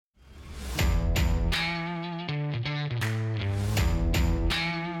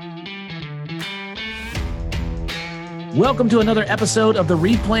Welcome to another episode of the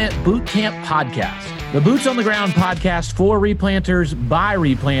Replant Bootcamp Podcast, the Boots on the Ground podcast for replanters by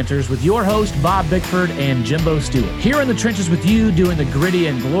replanters with your host, Bob Bickford and Jimbo Stewart. Here in the trenches with you doing the gritty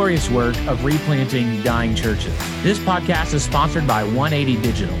and glorious work of replanting dying churches. This podcast is sponsored by 180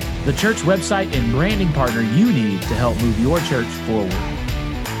 Digital, the church website and branding partner you need to help move your church forward.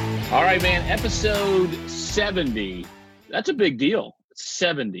 All right, man, episode 70. That's a big deal.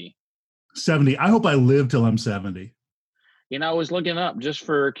 70. 70. I hope I live till I'm 70. You know, I was looking up just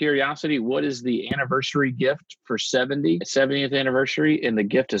for curiosity, what is the anniversary gift for 70th anniversary? And the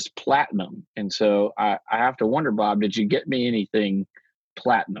gift is platinum. And so I have to wonder, Bob, did you get me anything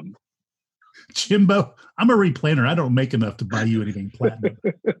platinum? Jimbo, I'm a replanter. I don't make enough to buy you anything platinum.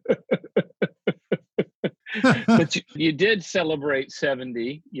 But you did celebrate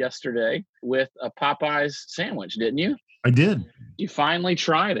 70 yesterday with a Popeye's sandwich, didn't you? I did. You finally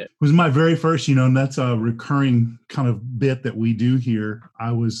tried it. It was my very first, and that's a recurring kind of bit that we do here.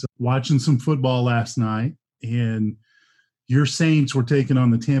 I was watching some football last night, and your Saints were taking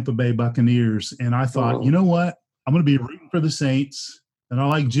on the Tampa Bay Buccaneers. And I thought, you know what? I'm going to be rooting for the Saints. And I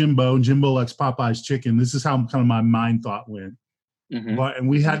like Jimbo, and Jimbo likes Popeye's chicken. This is how kind of my mind thought went. Mm-hmm. And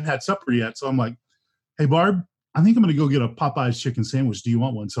we hadn't had supper yet. So I'm like, hey, Barb, I think I'm going to go get a Popeye's chicken sandwich. Do you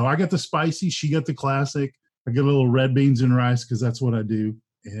want one? So I got the spicy. She got the classic. I get a little red beans and rice because that's what I do.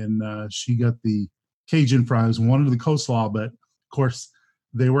 And she got the Cajun fries, wanted the coleslaw, but of course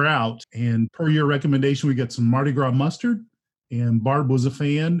they were out. And per your recommendation, we got some Mardi Gras mustard, and Barb was a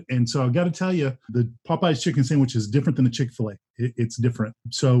fan. And so I got to tell you, the Popeye's chicken sandwich is different than the Chick-fil-A. It's different.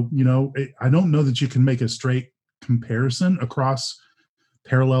 So, I don't know that you can make a straight comparison across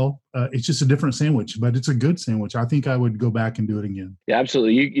parallel. It's just a different sandwich, but it's a good sandwich. I think I would go back and do it again. Yeah,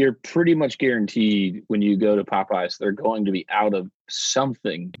 absolutely. You're pretty much guaranteed when you go to Popeyes, they're going to be out of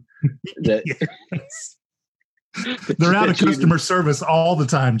something that they're out of customer service all the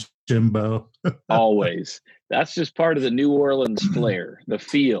time, Jimbo. Always. That's just part of the New Orleans flair, the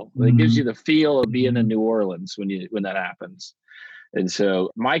feel. It gives you the feel of being in New Orleans when that happens. And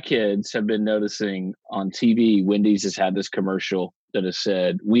so my kids have been noticing on TV, Wendy's has had this commercial that has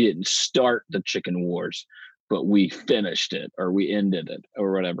said, we didn't start the chicken wars, but we finished it, or we ended it,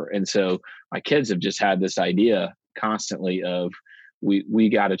 or whatever. And so my kids have just had this idea constantly of, we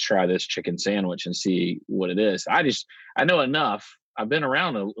got to try this chicken sandwich and see what it is. I know enough. I've been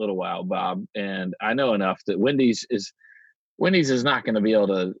around a little while, Bob, and I know enough that Wendy's is not going to be able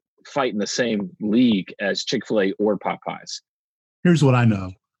to fight in the same league as Chick-fil-A or Popeyes. Here's what I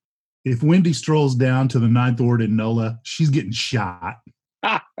know. If Wendy strolls down to the Ninth Ward in NOLA, she's getting shot.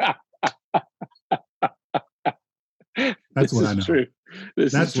 That's what I know. True.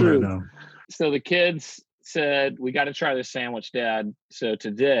 That's true. What I know. So the kids said, we got to try this sandwich, Dad. So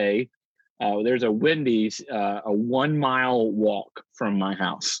today, there's a Wendy's, a 1 mile walk from my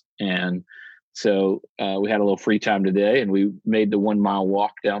house. And so we had a little free time today, and we made the 1 mile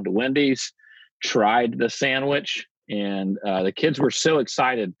walk down to Wendy's, tried the sandwich, and the kids were so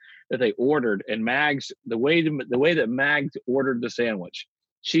excited that they ordered. And Mags, the way that Mags ordered the sandwich,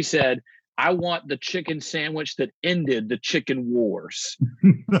 she said, I want the chicken sandwich that ended the chicken wars.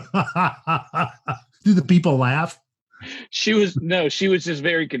 Do the people laugh? She was just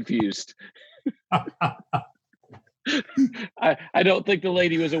very confused. I don't think the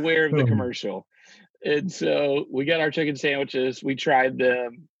lady was aware of the commercial. And so we got our chicken sandwiches, we tried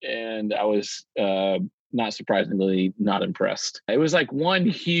them, and I was not surprisingly not impressed. It was like one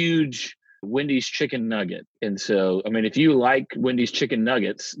huge Wendy's chicken nugget. And so, I mean, if you like Wendy's chicken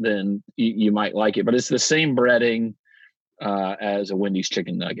nuggets, then you might like it, but it's the same breading as a Wendy's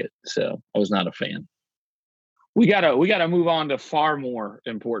chicken nugget. So I was not a fan. We gotta move on to far more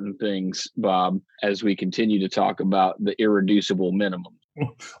important things, Bob, as we continue to talk about the irreducible minimum.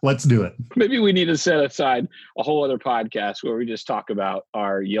 Let's do it. Maybe we need to set aside a whole other podcast where we just talk about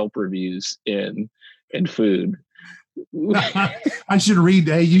our Yelp reviews in food. I should read.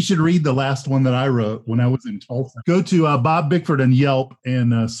 Hey, you should read the last one that I wrote when I was in Tulsa. Go to Bob Bickford and Yelp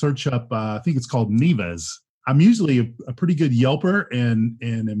and search up. I think it's called Neva's. I'm usually a pretty good Yelper and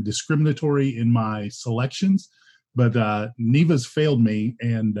am discriminatory in my selections, but Neva's failed me,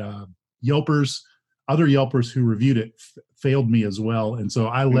 and other Yelpers who reviewed it failed me as well, and so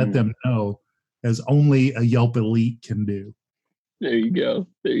I let them know, as only a Yelp elite can do. There you go.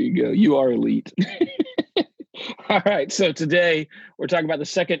 You are elite. All right. So today we're talking about the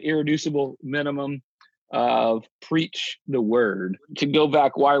second irreducible minimum of preach the word. To go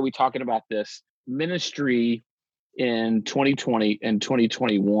back, why are we talking about this? Ministry in 2020 and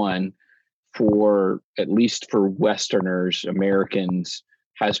 2021, for at least for Westerners, Americans,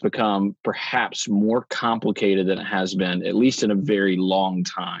 has become perhaps more complicated than it has been, at least in a very long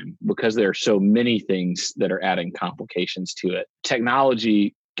time, because there are so many things that are adding complications to it.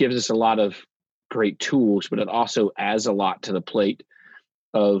 Technology gives us a lot of great tools, but it also adds a lot to the plate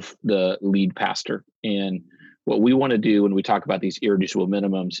of the lead pastor. And what we want to do when we talk about these irreducible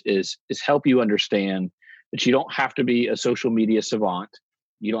minimums is help you understand that you don't have to be a social media savant.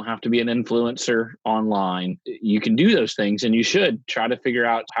 You don't have to be an influencer online. You can do those things, and you should try to figure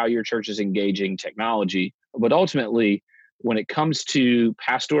out how your church is engaging technology. But ultimately, when it comes to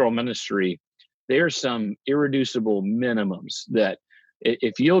pastoral ministry, there's some irreducible minimums that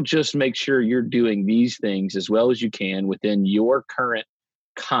if you'll just make sure you're doing these things as well as you can within your current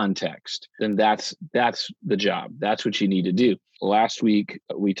context, then that's the job. That's what you need to do. Last week,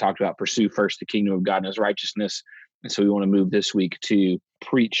 we talked about pursue first the kingdom of God and his righteousness. And so we want to move this week to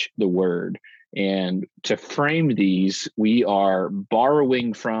preach the word. And to frame these, we are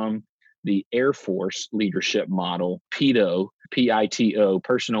borrowing from the Air Force leadership model, PITO, P-I-T-O,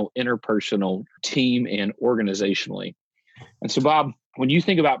 personal, interpersonal, team, and organizationally. And so, Bob, when you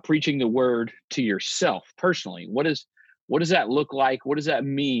think about preaching the word to yourself personally, what does that look like? What does that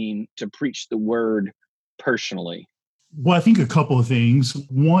mean to preach the word personally? Well, I think a couple of things.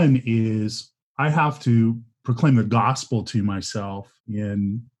 One is I have to proclaim the gospel to myself.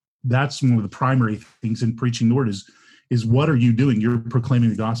 And that's one of the primary things in preaching the word is what are you doing? You're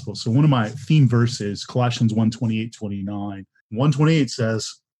proclaiming the gospel. So one of my theme verses, Colossians 1:28-29. 1:28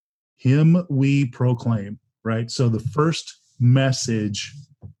 says, him we proclaim, right? So the first message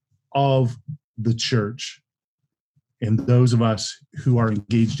of the church and those of us who are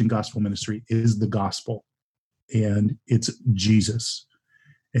engaged in gospel ministry is the gospel, and it's Jesus.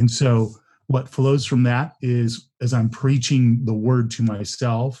 And so what flows from that is, as I'm preaching the word to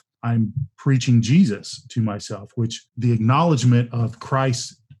myself, I'm preaching Jesus to myself, which the acknowledgement of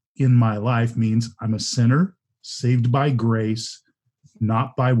Christ in my life means I'm a sinner, saved by grace,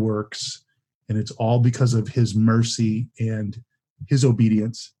 not by works, and it's all because of his mercy and his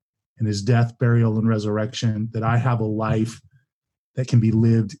obedience and his death, burial, and resurrection, that I have a life that can be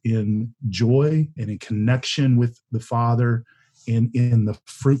lived in joy and in connection with the Father and in the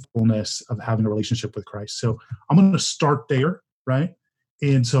fruitfulness of having a relationship with Christ. So I'm going to start there, right?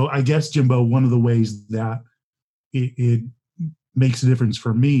 And so I guess, Jimbo, one of the ways that it makes a difference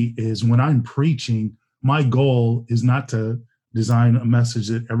for me is when I'm preaching, my goal is not to design a message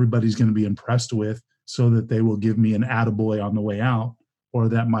that everybody's going to be impressed with so that they will give me an attaboy on the way out, or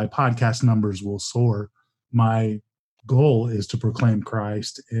that my podcast numbers will soar. My goal is to proclaim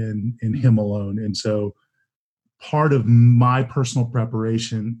Christ and him alone. And so part of my personal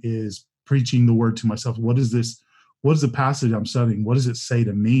preparation is preaching the word to myself. What is the passage I'm studying? What does it say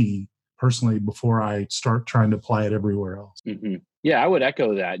to me personally before I start trying to apply it everywhere else? Mm-hmm. Yeah, I would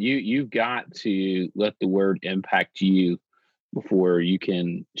echo that. You've got to let the word impact you before you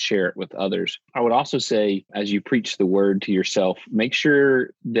can share it with others. I would also say, as you preach the word to yourself, make sure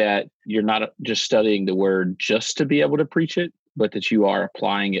that you're not just studying the word just to be able to preach it, but that you are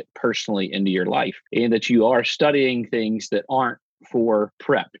applying it personally into your life, and that you are studying things that aren't for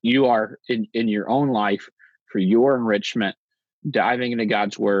prep. You are in your own life for your enrichment, diving into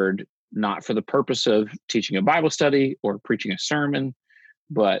God's word, not for the purpose of teaching a Bible study or preaching a sermon,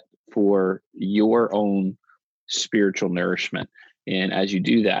 but for your own spiritual nourishment. And as you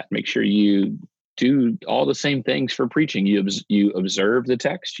do that, make sure you do all the same things for preaching. You observe the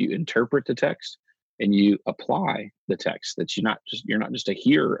text, you interpret the text, and you apply the text. That you're not just a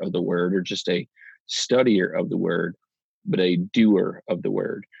hearer of the word or just a studier of the word, but a doer of the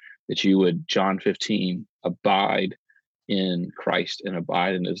word. That you would, John 15, abide in Christ and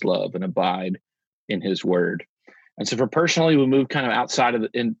abide in his love and abide in his word. And so for personally, we move kind of outside of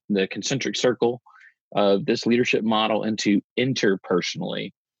in the concentric circle of this leadership model into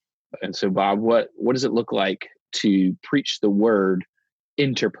interpersonally. And so, Bob, what does it look like to preach the word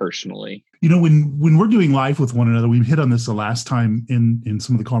interpersonally? You know, when we're doing life with one another, we hit on this the last time in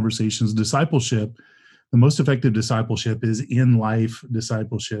some of the conversations. Discipleship, the most effective discipleship is in life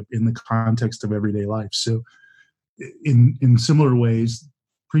discipleship in the context of everyday life. So in similar ways,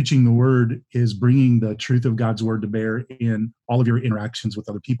 preaching the word is bringing the truth of God's word to bear in all of your interactions with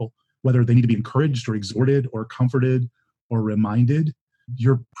other people, whether they need to be encouraged or exhorted or comforted or reminded.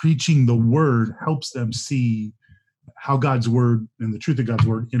 Your preaching the word helps them see how God's word and the truth of God's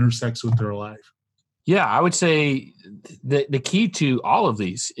word intersects with their life. Yeah, I would say the key to all of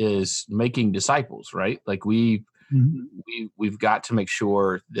these is making disciples, right? Like we've got to make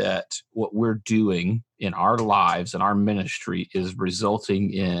sure that what we're doing in our lives and our ministry is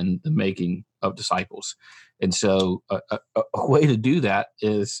resulting in the making of disciples. And so a way to do that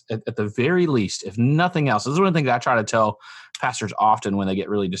is at the very least, if nothing else, this is one of the things I try to tell pastors often when they get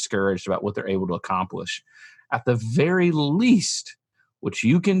really discouraged about what they're able to accomplish. At the very least, what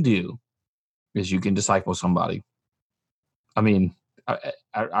you can do is you can disciple somebody. I mean,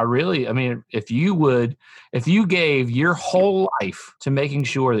 I really, if you gave your whole life to making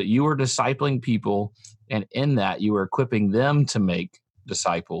sure that you were discipling people, and in that you were equipping them to make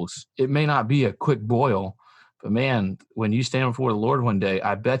disciples, it may not be a quick boil, but man, when you stand before the Lord one day,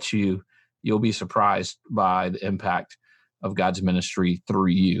 I bet you'll be surprised by the impact of God's ministry through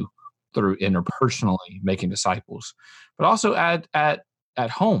you, through interpersonally making disciples, but also at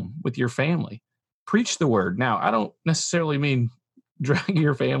home with your family. Preach the word. Now, I don't necessarily mean drag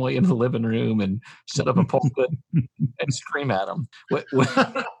your family into the living room and set up a pulpit and scream at them.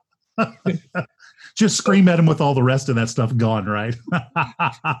 Just scream at them with all the rest of that stuff gone, right?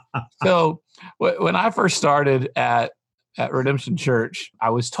 So when I first started at Redemption Church,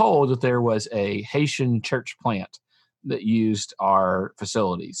 I was told that there was a Haitian church plant that used our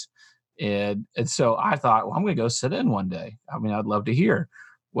facilities. And so I thought, well, I'm going to go sit in one day. I'd love to hear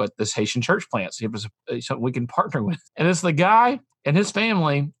what this Haitian church plant, see if it's something we can partner with. And it's the guy and his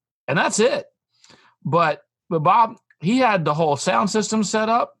family, and that's it. But Bob, he had the whole sound system set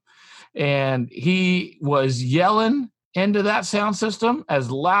up, and he was yelling into that sound system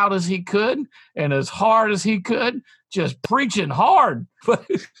as loud as he could and as hard as he could, just preaching hard. But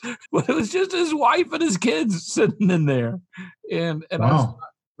it was just his wife and his kids sitting in there. And wow.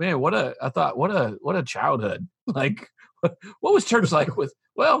 What a childhood. Like, what was church like with,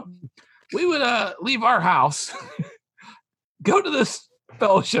 well, we would leave our house, go to this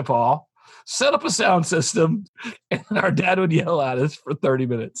fellowship hall, set up a sound system, and our dad would yell at us for 30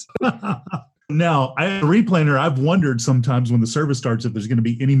 minutes. Now, as a replanner, I've wondered sometimes when the service starts if there's going to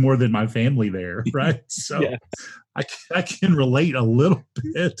be any more than my family there, right? So yes. I can relate a little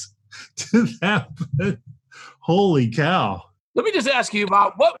bit to that, but holy cow. Let me just ask you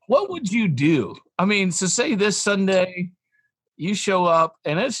about what would you do? So say this Sunday you show up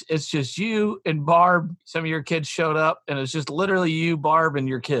and it's just you and Barb. Some of your kids showed up and it's just literally you, Barb, and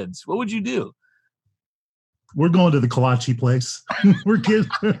your kids. What would you do? We're going to the kolache place. We're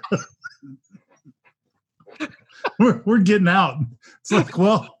getting out. It's like,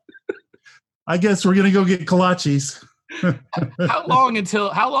 well, I guess we're gonna go get kolaches. How long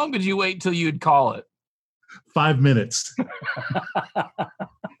did you wait until you'd call it? 5 minutes.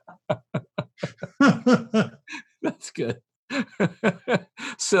 That's good.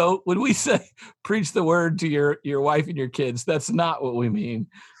 So when we say preach the word to your wife and your kids, that's not what we mean.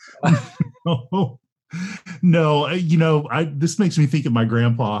 No, this makes me think of my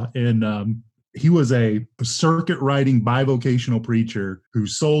grandpa, and he was a circuit riding bivocational preacher who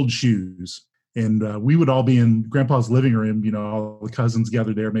sold shoes. And we would all be in Grandpa's living room, all the cousins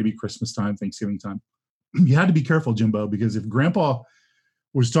gathered there, maybe Christmas time, Thanksgiving time. You had to be careful, Jimbo, because if Grandpa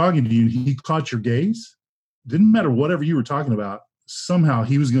was talking to you and he caught your gaze, didn't matter whatever you were talking about, somehow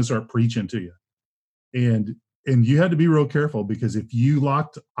he was going to start preaching to you. And you had to be real careful, because if you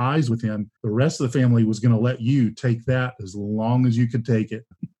locked eyes with him, the rest of the family was going to let you take that as long as you could take it.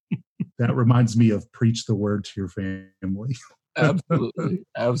 That reminds me of preach the word to your family.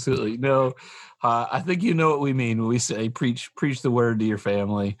 Absolutely. No, I think you know what we mean when we say preach the word to your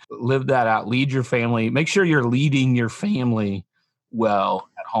family. Live that out. Lead your family. Make sure you're leading your family well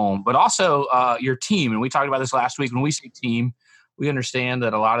at home, but also your team. And we talked about this last week. When we say team, we understand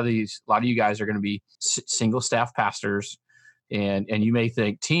that a lot of you guys are going to be single staff pastors, and you may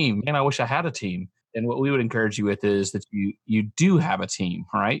think, team, man, I wish I had a team. And what we would encourage you with is that you do have a team,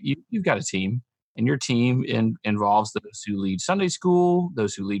 right? You've got a team, and your team involves those who lead Sunday school,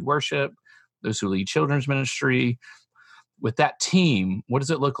 those who lead worship, those who lead children's ministry. With that team, what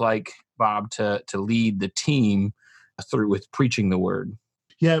does it look like, Bob, to lead the team through with preaching the word?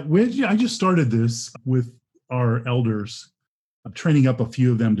 Yeah, I just started this with our elders. I'm training up a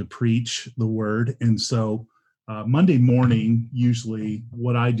few of them to preach the word. And so Monday morning, usually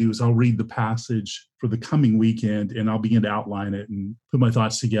what I do is I'll read the passage for the coming weekend, and I'll begin to outline it and put my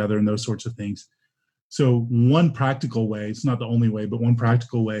thoughts together and those sorts of things. So one practical way, it's not the only way, but one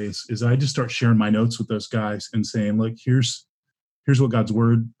practical way is I just start sharing my notes with those guys and saying, look, here's what God's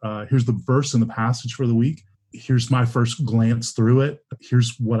word, here's the verse in the passage for the week. Here's my first glance through it.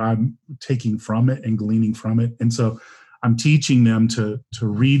 Here's what I'm taking from it and gleaning from it. And so I'm teaching them to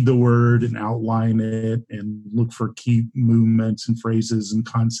read the word and outline it and look for key movements and phrases and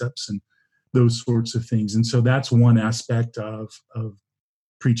concepts and those sorts of things. And so that's one aspect of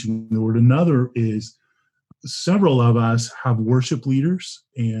preaching the word. Another is several of us have worship leaders,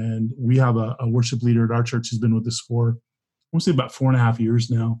 and we have a worship leader at our church who's been with us for, I want to say about 4.5 years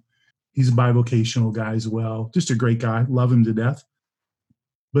now. He's a bivocational guy as well, just a great guy, love him to death.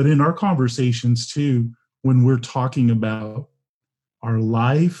 But in our conversations too, when we're talking about our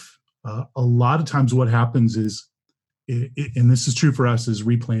life, a lot of times what happens is, and this is true for us as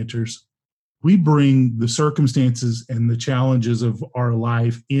replanters, we bring the circumstances and the challenges of our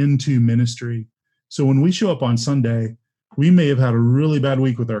life into ministry. So when we show up on Sunday, we may have had a really bad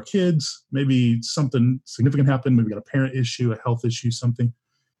week with our kids. Maybe something significant happened. Maybe we got a parent issue, a health issue, something.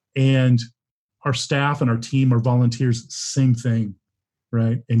 And our staff and our team, our volunteers, same thing,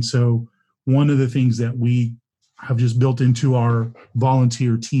 right? And so one of the things that we have just built into our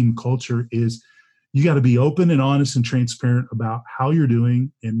volunteer team culture is you got to be open and honest and transparent about how you're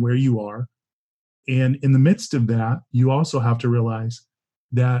doing and where you are. And in the midst of that, you also have to realize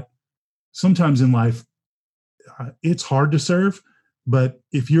that sometimes in life, it's hard to serve. But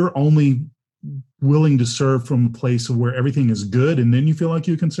if you're only willing to serve from a place of where everything is good and then you feel like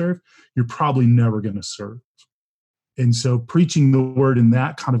you can serve, you're probably never going to serve. And so preaching the word in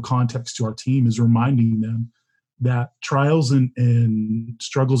that kind of context to our team is reminding them that trials and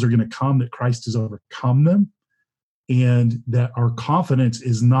struggles are going to come, that Christ has overcome them, and that our confidence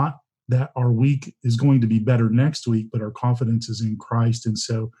is not that our week is going to be better next week, but our confidence is in Christ. And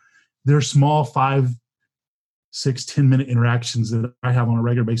so there's small 5, 6, 10-minute interactions that I have on a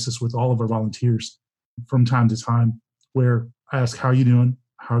regular basis with all of our volunteers from time to time, where I ask, how are you doing?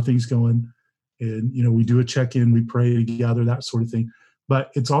 How are things going? And, we do a check-in, we pray together, that sort of thing.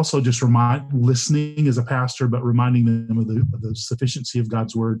 But it's also just listening as a pastor, but reminding them of the sufficiency of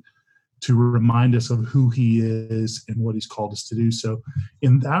God's word to remind us of who he is and what he's called us to do. So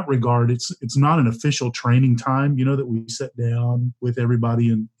in that regard, it's not an official training time, that we sit down with everybody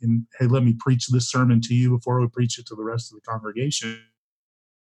and hey, let me preach this sermon to you before we preach it to the rest of the congregation.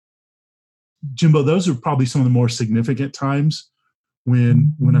 Jimbo, those are probably some of the more significant times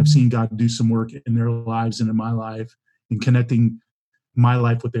when I've seen God do some work in their lives and in my life, and connecting my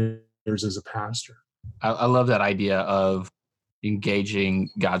life with theirs as a pastor. I love that idea of engaging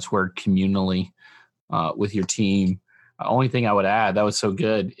God's word communally with your team. Only thing I would add, that was so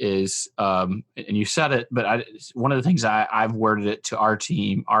good, is, and you said it, but one of the things I've worded it to our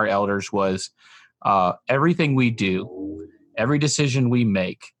team, our elders, was everything we do, every decision we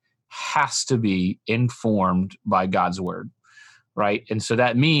make has to be informed by God's word, right? And so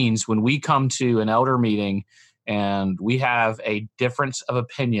that means when we come to an elder meeting and we have a difference of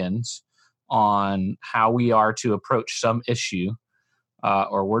opinions on how we are to approach some issue,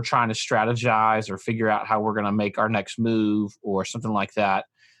 or we're trying to strategize or figure out how we're going to make our next move or something like that,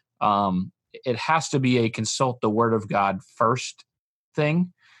 it has to be a consult the word of God first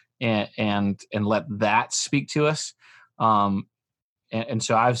thing, and let that speak to us. And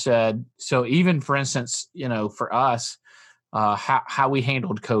so I've said, so even for instance, for us, how we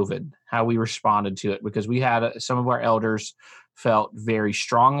handled COVID, how we responded to it, because we had some of our elders felt very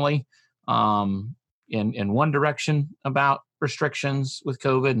strongly in one direction about restrictions with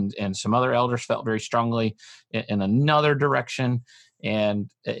COVID, and some other elders felt very strongly in another direction. And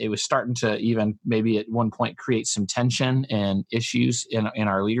it was starting to even maybe at one point create some tension and issues in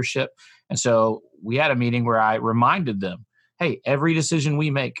our leadership. And so we had a meeting where I reminded them, hey, every decision we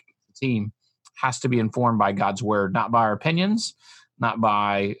make, the team, has to be informed by God's word, not by our opinions, not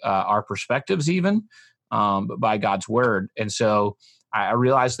by our perspectives even, but by God's word. And so I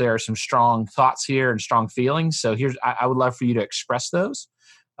realize there are some strong thoughts here and strong feelings. So I would love for you to express those.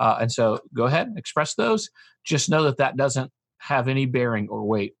 And so go ahead, express those. Just know that doesn't have any bearing or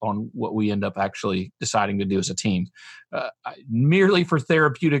weight on what we end up actually deciding to do as a team. Merely for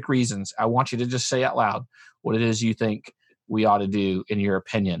therapeutic reasons, I want you to just say out loud what it is you think we ought to do in your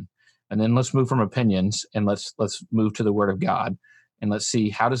opinion. And then let's move from opinions and let's move to the word of God, and let's see,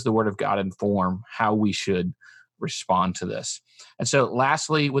 how does the word of God inform how we should respond to this? And so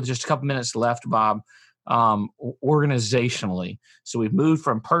lastly, with just a couple minutes left, Bob, organizationally. So we've moved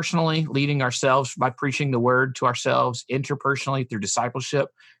from personally leading ourselves by preaching the word to ourselves, interpersonally through discipleship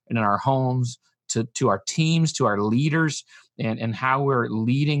and in our homes, to our teams, to our leaders, and how we're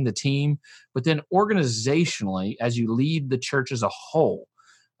leading the team. But then organizationally, as you lead the church as a whole,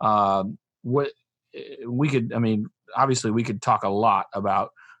 obviously we could talk a lot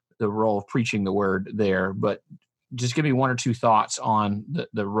about the role of preaching the word there, but just give me one or two thoughts on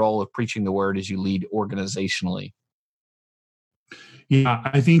the role of preaching the word as you lead organizationally. Yeah,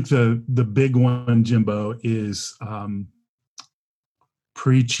 I think the big one, Jimbo, is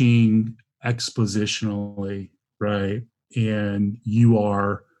preaching expositionally, right? And you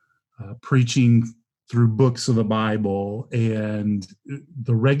are preaching through books of the Bible and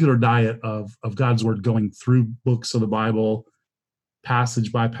the regular diet of God's word, going through books of the Bible,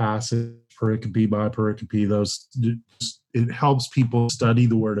 passage by passage, pericope by pericope, it helps people study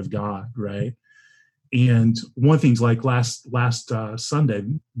the word of God, right? And one of the things, like last Sunday,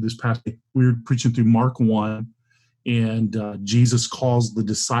 this past week, we were preaching through Mark 1, and Jesus calls the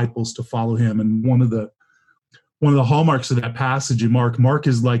disciples to follow him. And one of the hallmarks of that passage in Mark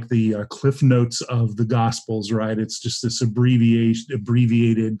is like the Cliff Notes of the Gospels, right? It's just this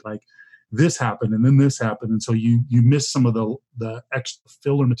abbreviated, like this happened and then this happened. And so you miss some of the extra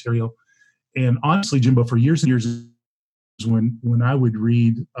filler material. And honestly, Jimbo, for years and years, when I would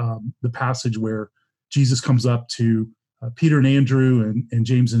read the passage where Jesus comes up to Peter and Andrew and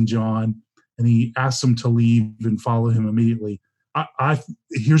James and John, and he asks them to leave and follow him immediately.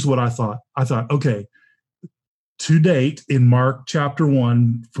 Here's what I thought. I thought, okay, to date in Mark chapter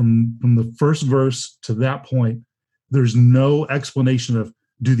 1, from the first verse to that point, there's no explanation of,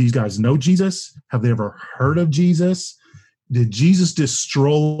 do these guys know Jesus? Have they ever heard of Jesus? Did Jesus just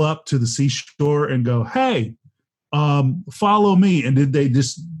stroll up to the seashore and go, hey, follow me? And did they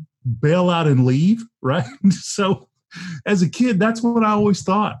just bail out and leave, right? So as a kid, that's what I always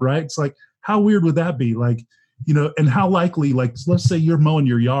thought, right? It's like, how weird would that be? Like, and how likely, like, let's say you're mowing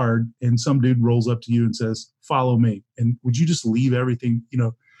your yard and some dude rolls up to you and says, follow me. And would you just leave everything,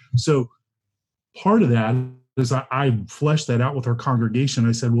 So part of that is I fleshed that out with our congregation.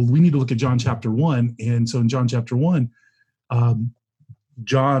 I said, well, we need to look at John chapter 1. And so in John chapter 1,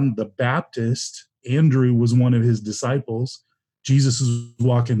 John the Baptist, Andrew was one of his disciples. Jesus is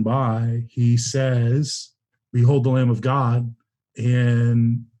walking by. He says, behold the Lamb of God.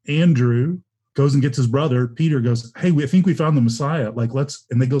 And Andrew goes and gets his brother. Peter goes, hey, I think we found the Messiah. Like,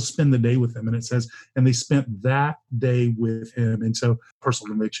 and they go spend the day with him. And it says, and they spent that day with him. And so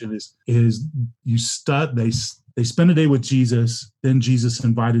personal conviction is they spend a day with Jesus. Then Jesus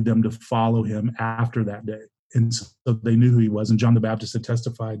invited them to follow him after that day. And so they knew who he was. And John the Baptist had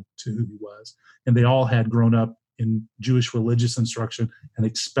testified to who he was. And they all had grown up in Jewish religious instruction and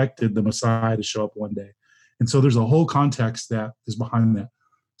expected the Messiah to show up one day. And so there's a whole context that is behind that.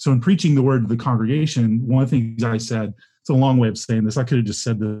 So in preaching the word to the congregation, one of the things I said, it's a long way of saying this. I could have just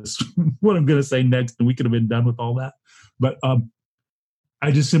said this, what I'm going to say next, and we could have been done with all that. But I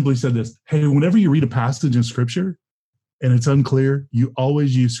just simply said this. Hey, whenever you read a passage in Scripture and it's unclear, you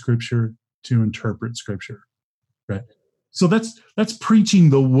always use Scripture to interpret Scripture, right? So that's preaching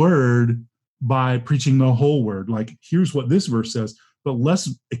the word by preaching the whole word. Like, here's what this verse says, but let's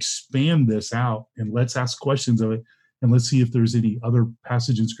expand this out and let's ask questions of it. And let's see if there's any other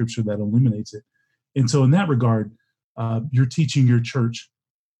passage in Scripture that illuminates it. And so in that regard, you're teaching your church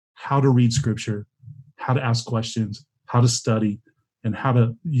how to read Scripture, how to ask questions, how to study, and how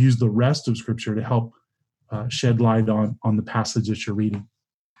to use the rest of Scripture to help shed light on the passage that you're reading.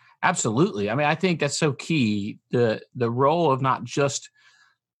 Absolutely. I mean, I think that's so key. The role of not just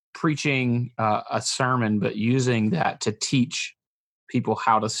preaching a sermon, but using that to teach people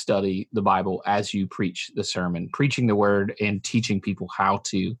how to study the Bible as you preach the sermon, preaching the word and teaching people how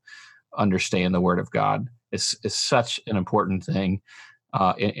to understand the word of God is such an important thing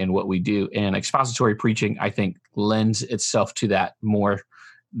in what we do. And expository preaching, I think, lends itself to that more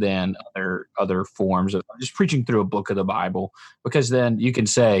than other forms of just preaching through a book of the Bible, because then you can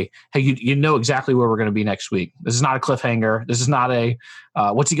say, hey, you know exactly where we're going to be next week. This is not a cliffhanger. This is not a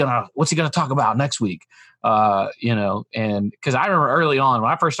what's he gonna talk about next week. And because I remember early on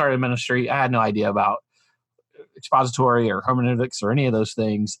when I first started ministry, I had no idea about expository or hermeneutics or any of those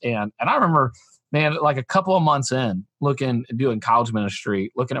things. And I remember, man, like a couple of months in, doing college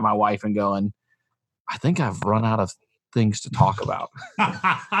ministry, looking at my wife and going, I think I've run out of things to talk about.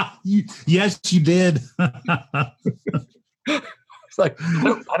 Yes, you did. It's like,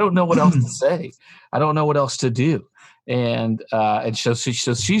 I don't know what else to say. I don't know what else to do. And so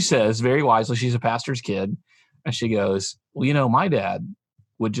she says very wisely, she's a pastor's kid, and she goes, well, my dad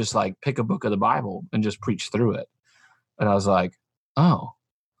would just like pick a book of the Bible and just preach through it. And I was like, oh,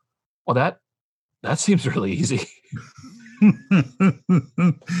 well, that seems really easy.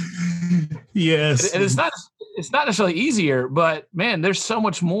 Yes. And it's not necessarily easier, but man, there's so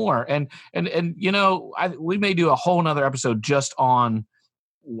much more. And we may do a whole nother episode just on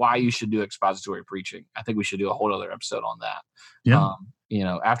why you should do expository preaching. I think we should do a whole other episode on that. Yeah.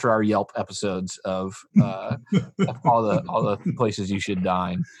 After our Yelp episodes of all the places you should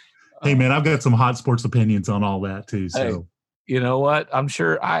dine. Hey man, I've got some hot sports opinions on all that too. So hey, you know what? I'm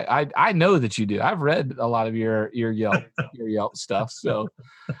sure I know that you do. I've read a lot of your Yelp stuff. So,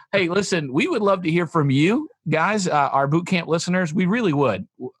 hey, listen, we would love to hear from you guys, our boot camp listeners. We really would.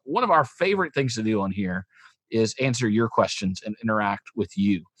 one of our favorite things to do on here is answer your questions and interact with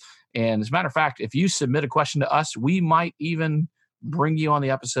you. And as a matter of fact, if you submit a question to us, we might even bring you on the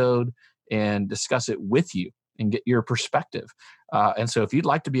episode and discuss it with you and get your perspective. And so if you'd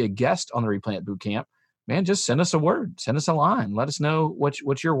like to be a guest on the Replant Bootcamp, man, just send us a word, send us a line. Let us know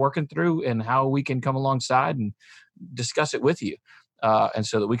what you're working through and how we can come alongside and discuss it with you. And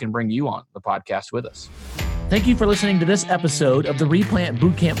so that we can bring you on the podcast with us. Thank you for listening to this episode of the Replant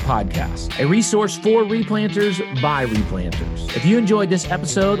Bootcamp Podcast, a resource for replanters by replanters. If you enjoyed this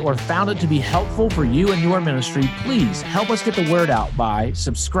episode or found it to be helpful for you and your ministry, please help us get the word out by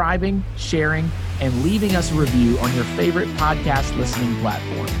subscribing, sharing, and leaving us a review on your favorite podcast listening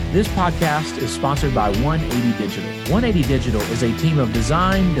platform. This podcast is sponsored by 180 Digital. 180 Digital is a team of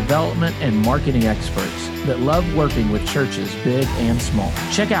design, development, and marketing experts that love working with churches big and small.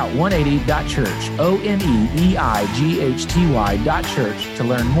 Check out 180.church, ONEEIGHTY.church to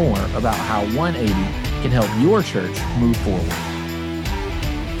learn more about how 180 can help your church move forward.